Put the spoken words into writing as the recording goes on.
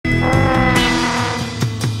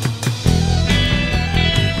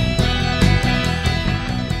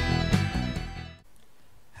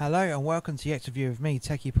Hello and welcome to yet review of me,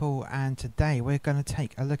 Techie Paul, and today we're going to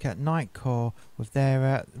take a look at Nightcore with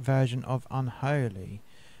their version of Unholy.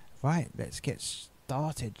 Right, let's get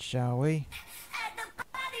started, shall we? At the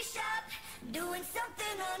body shop, doing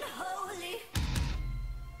something unholy.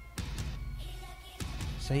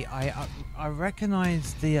 See, I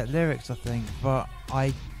recognise the lyrics, I think, but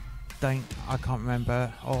I can't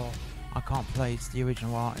remember, or I can't place the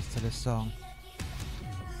original artist to this song.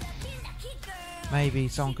 Maybe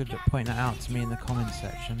someone could point that out to me in the comments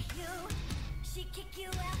section.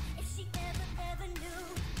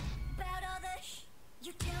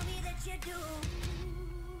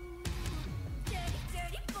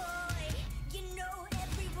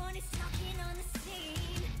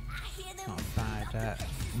 Not a bad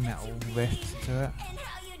metal riff to it.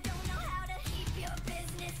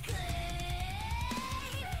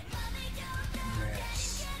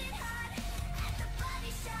 Yes.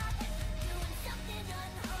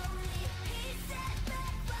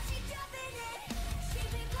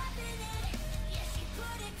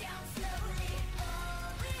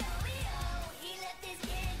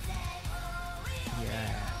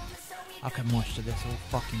 Yeah, I can watch to this all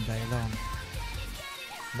fucking day long.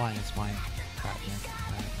 Minus my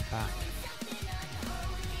back.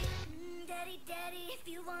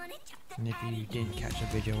 And if you didn't catch the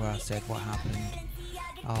video where I said what happened,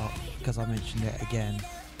 because I mentioned it again,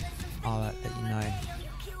 I'll let you know.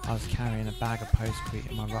 I was carrying a bag of postcrete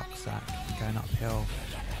in my rucksack going uphill,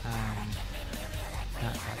 and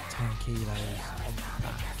that's like 10 kilos on my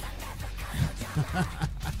back.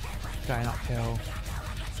 Going uphill,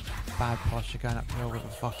 bad posture going uphill with a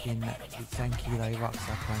fucking 10 kilo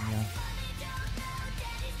rucksack on you.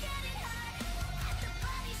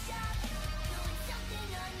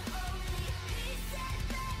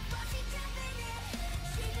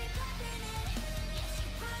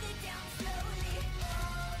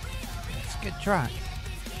 It's a good track.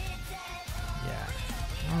 Yeah,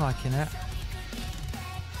 I'm liking it.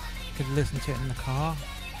 Could listen to it in the car,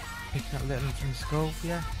 picking up little from school.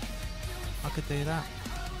 Yeah, I could do that.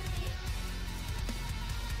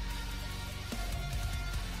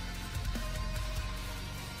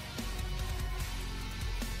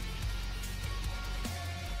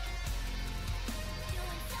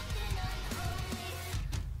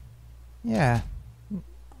 Yeah,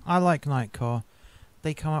 I like Nightcore.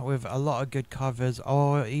 They come up with a lot of good covers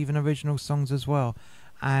or even original songs as well,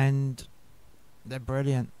 and they're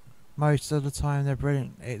brilliant. Most of the time they're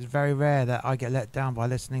brilliant. It's very rare that I get let down by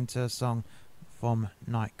listening to a song from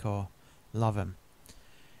Nightcore. Love them.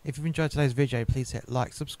 If you've enjoyed today's video, please hit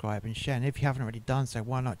like, subscribe and share, and if you haven't already done so,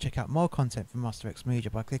 why not check out more content from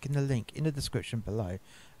musterxmedia by clicking the link in the description below,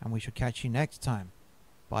 and we shall catch you next time.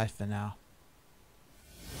 Bye for now.